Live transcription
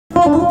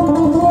How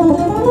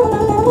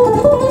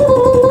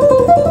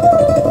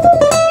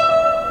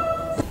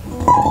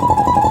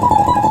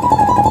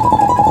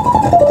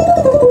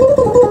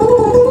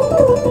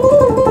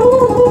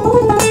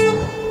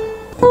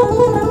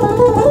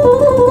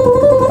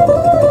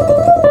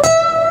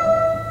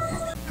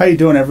you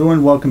doing,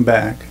 everyone? Welcome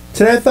back.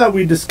 Today I thought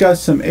we'd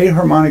discuss some A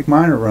harmonic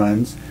minor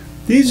runs.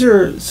 These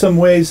are some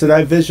ways that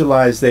I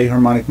visualize the A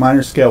harmonic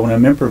minor scale when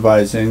I'm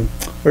improvising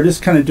or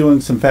just kind of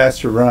doing some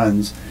faster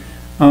runs.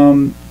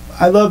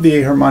 I love the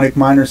A harmonic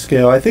minor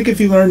scale. I think if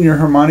you learn your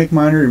harmonic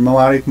minor, your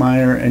melodic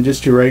minor, and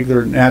just your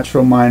regular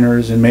natural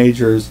minors and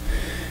majors,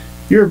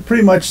 you're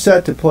pretty much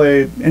set to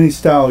play any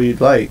style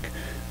you'd like.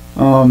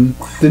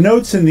 The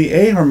notes in the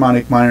A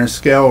harmonic minor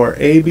scale are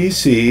A, B,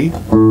 C,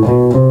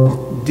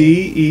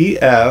 D, E,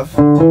 F,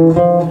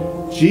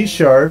 G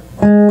sharp,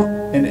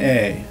 and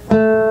A.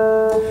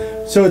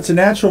 So it's a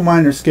natural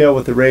minor scale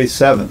with a raised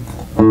seventh.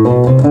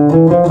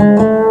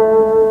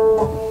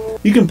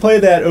 You can play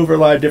that over a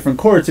lot of different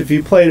chords. If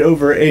you played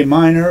over A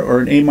minor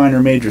or an A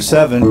minor major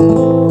 7,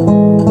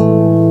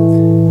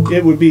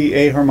 it would be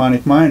A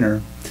harmonic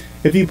minor.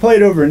 If you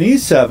played over an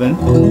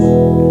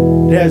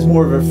E7, it has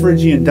more of a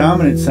Phrygian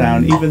dominant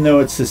sound, even though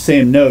it's the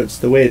same notes,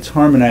 the way it's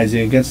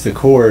harmonizing against the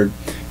chord.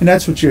 And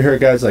that's what you hear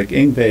guys like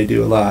Yngwie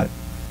do a lot.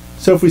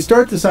 So if we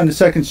start this on the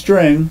second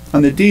string,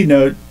 on the D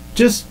note,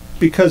 just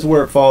because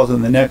where it falls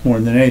on the neck more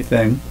than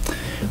anything,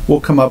 we'll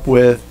come up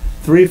with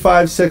 3,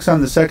 5, 6 on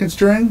the second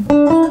string,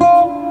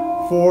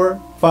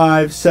 4,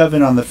 5,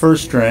 7 on the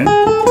first string.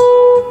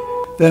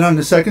 Then on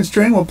the second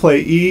string we'll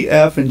play E,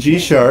 F, and G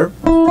sharp,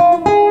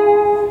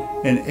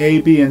 and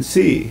A, B, and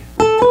C.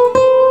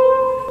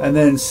 And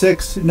then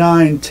 6,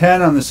 9,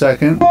 10 on the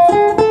second,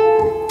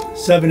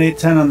 7, 8,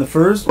 10 on the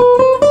first,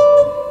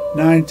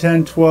 9,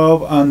 10,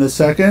 12 on the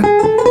second,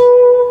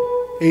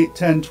 8,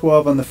 10,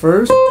 12 on the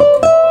first,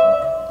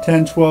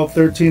 10, 12,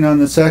 13 on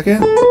the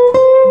second,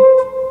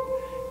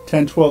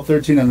 10, 12,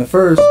 13 on the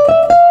first,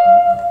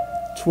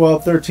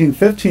 12, 13,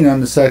 15 on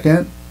the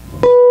second,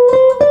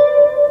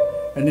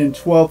 and then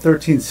 12,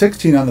 13,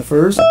 16 on the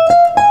first,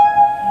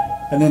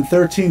 and then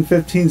 13,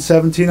 15,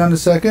 17 on the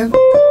second,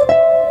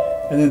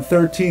 and then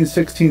 13,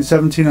 16,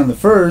 17 on the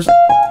first,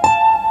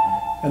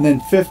 and then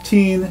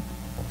 15,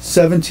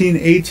 17,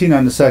 18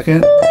 on the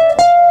second,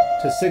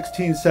 to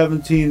 16,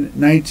 17,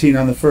 19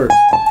 on the first.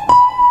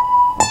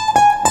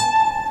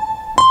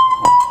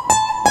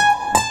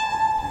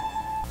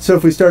 So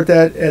if we start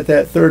that at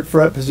that third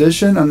fret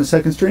position on the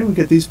second string, we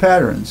get these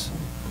patterns.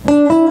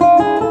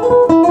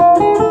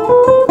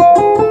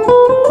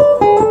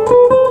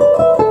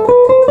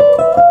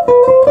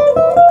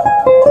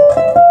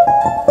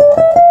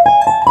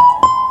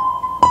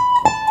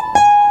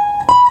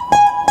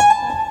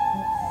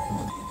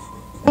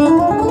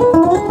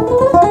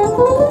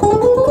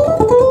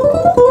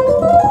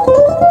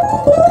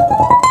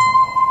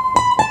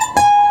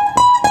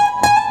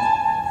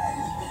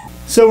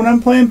 So when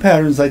I'm playing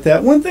patterns like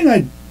that, one thing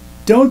I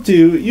don't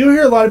do, you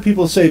hear a lot of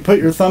people say put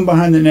your thumb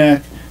behind the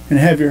neck and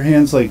have your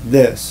hands like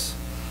this.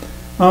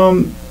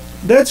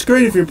 That's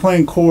great if you're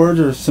playing chords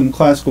or some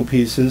classical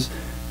pieces,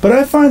 but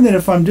I find that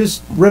if I'm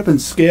just ripping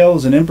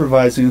scales and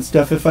improvising and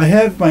stuff, if I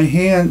have my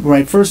hand,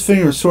 my first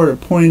finger sort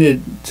of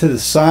pointed to the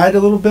side a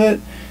little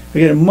bit, I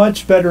get a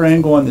much better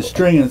angle on the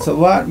string and it's a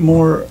lot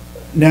more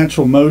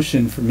natural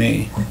motion for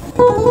me.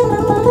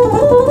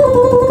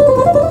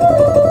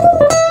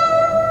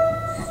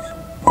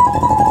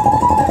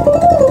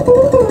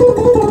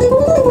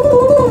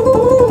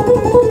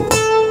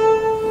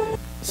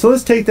 So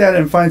let's take that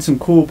and find some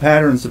cool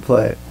patterns to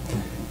play.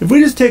 If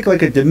we just take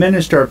like a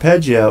diminished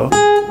arpeggio,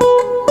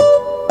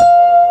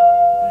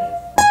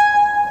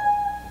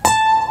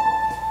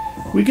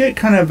 we get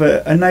kind of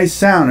a nice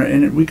sound,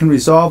 and we can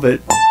resolve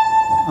it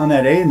on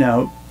that A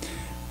note.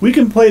 We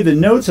can play the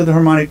notes of the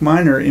harmonic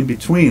minor in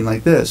between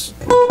like this.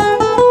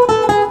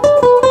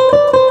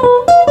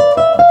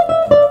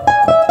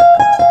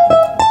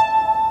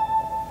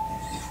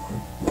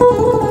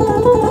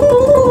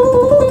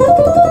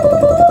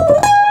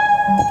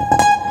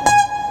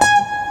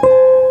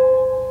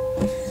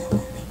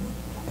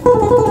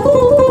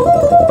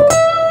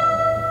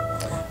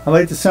 I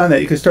like the sound of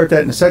that. You can start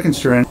that in the second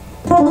string.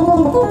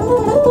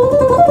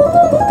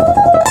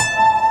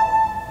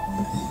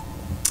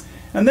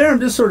 And there I'm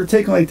just sort of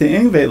taking like the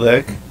Yngwie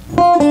lick.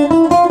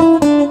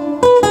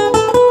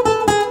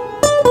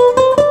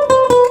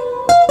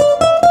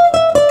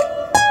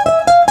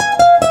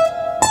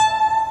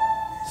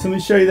 So let me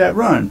show you that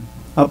run.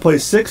 I'll play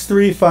 6,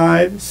 3,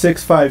 5,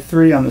 6, 5,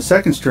 3 on the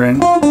second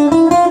string.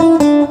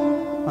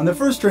 On the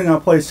first string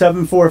I'll play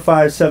 7, 4,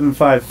 5, 7,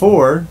 5,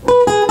 4.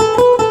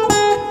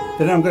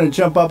 Then I'm going to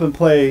jump up and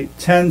play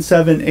 10,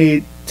 7,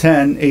 8,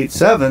 10, 8,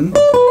 7.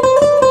 Then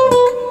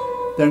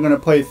I'm going to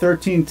play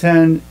 13,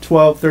 10,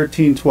 12,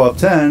 13, 12,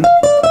 10.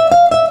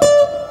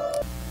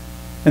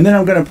 And then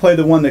I'm going to play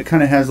the one that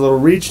kind of has a little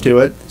reach to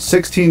it.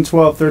 16,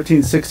 12,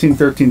 13, 16,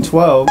 13,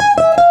 12.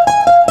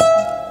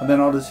 And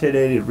then I'll just hit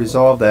A to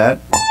resolve that.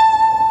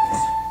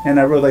 And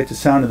I really like the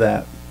sound of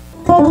that.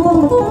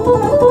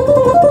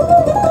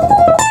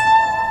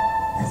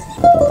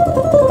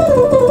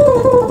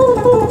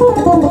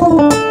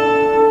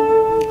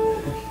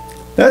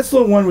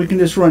 also one we can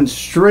just run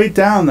straight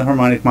down the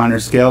harmonic minor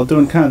scale,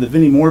 doing kind of the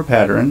Vinnie Moore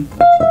pattern.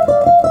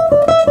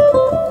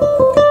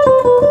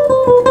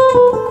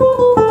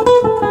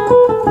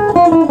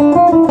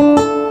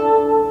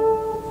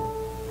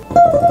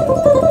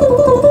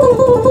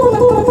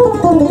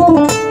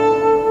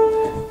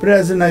 But it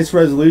has a nice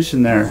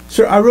resolution there.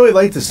 So I really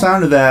like the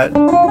sound of that.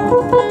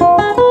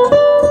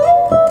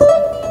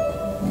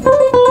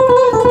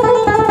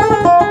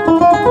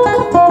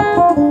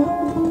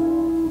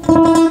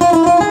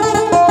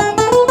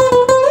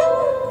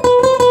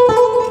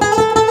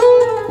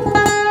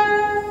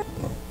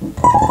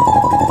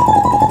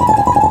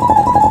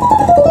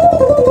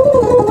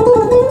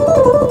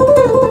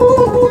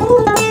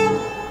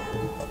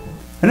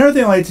 Another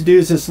thing I like to do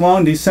is this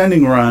long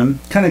descending run,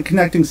 kind of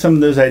connecting some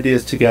of those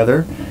ideas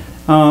together.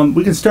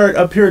 We can start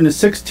up here in the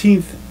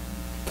 16th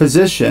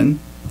position,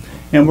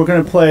 and we're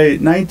going to play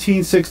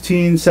 19,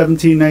 16,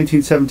 17,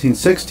 19, 17,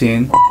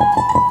 16.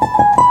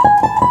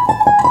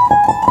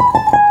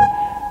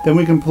 Then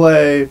we can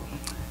play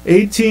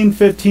 18,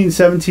 15,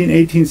 17,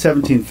 18,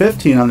 17,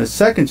 15 on the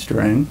second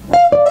string.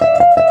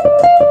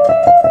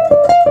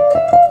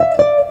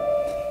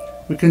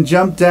 We can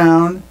jump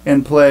down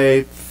and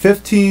play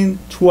 15,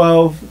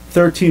 12,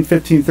 13,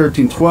 15,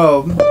 13,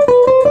 12.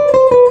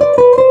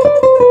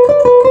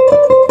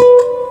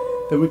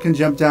 Then we can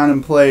jump down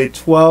and play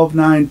 12,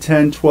 9,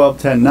 10, 12,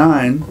 10,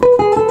 9.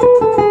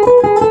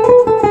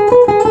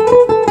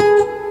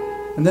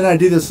 And then I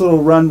do this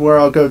little run where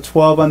I'll go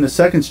 12 on the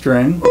second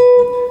string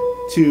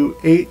to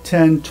 8,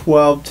 10,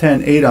 12,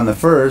 10, 8 on the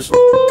first.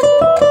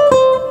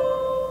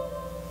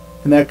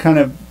 And that kind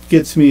of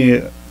gets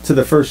me to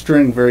the first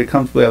string very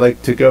comfortably. I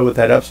like to go with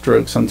that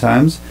upstroke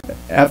sometimes.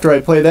 After I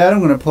play that, I'm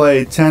going to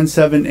play 10,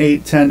 7,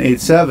 8, 10,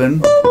 8,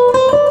 7.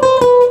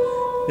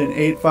 Then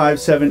 8, 5,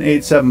 7,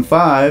 8, 7,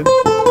 5.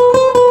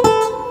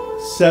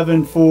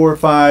 7, 4,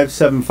 5,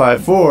 7,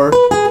 5, 4.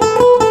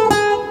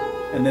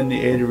 And then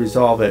the A to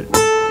resolve it.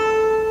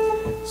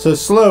 So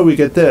slow, we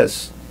get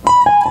this.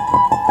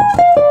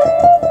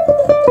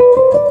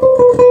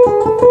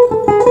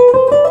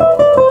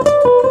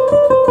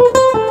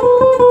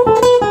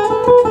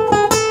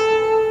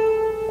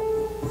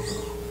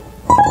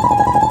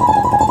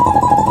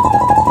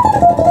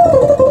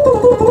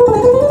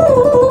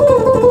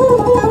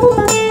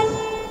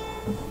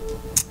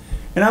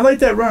 And I like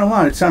that run a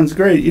lot. It sounds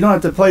great. You don't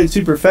have to play it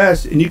super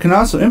fast, and you can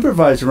also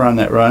improvise around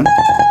that run.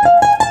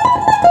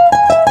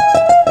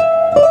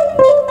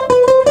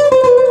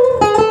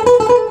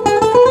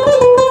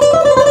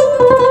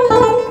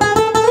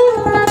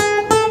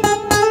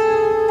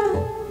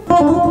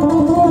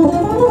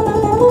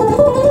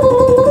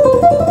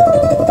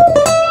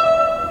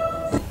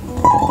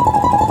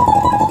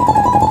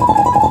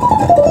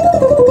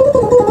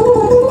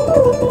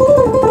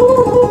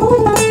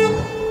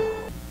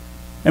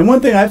 And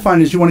one thing I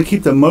find is you want to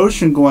keep the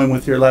motion going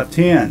with your left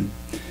hand.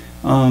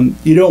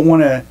 You don't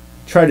want to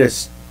try to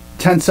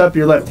tense up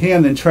your left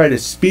hand and try to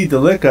speed the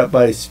lick up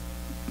by,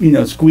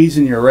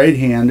 squeezing your right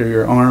hand or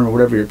your arm or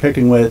whatever you're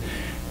picking with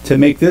to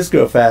make this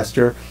go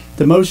faster.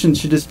 The motion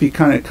should just be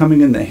kind of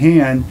coming in the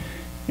hand,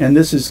 and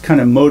this is kind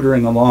of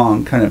motoring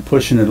along, kind of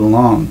pushing it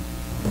along.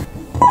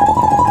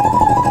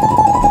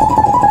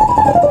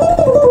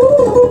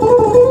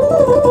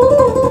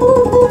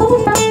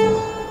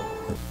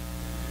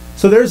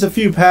 So there's a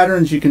few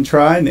patterns you can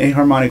try in the A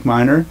harmonic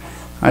minor.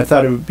 I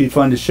thought it would be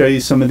fun to show you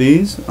some of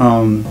these.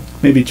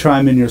 Maybe try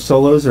them in your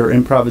solos or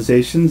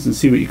improvisations and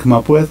see what you come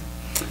up with.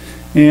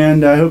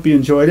 And I hope you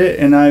enjoyed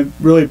it, and I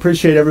really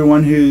appreciate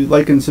everyone who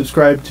liked and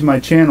subscribed to my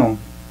channel.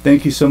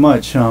 Thank you so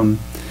much, and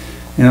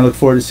I look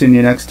forward to seeing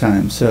you next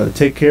time. So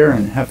take care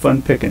and have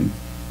fun picking.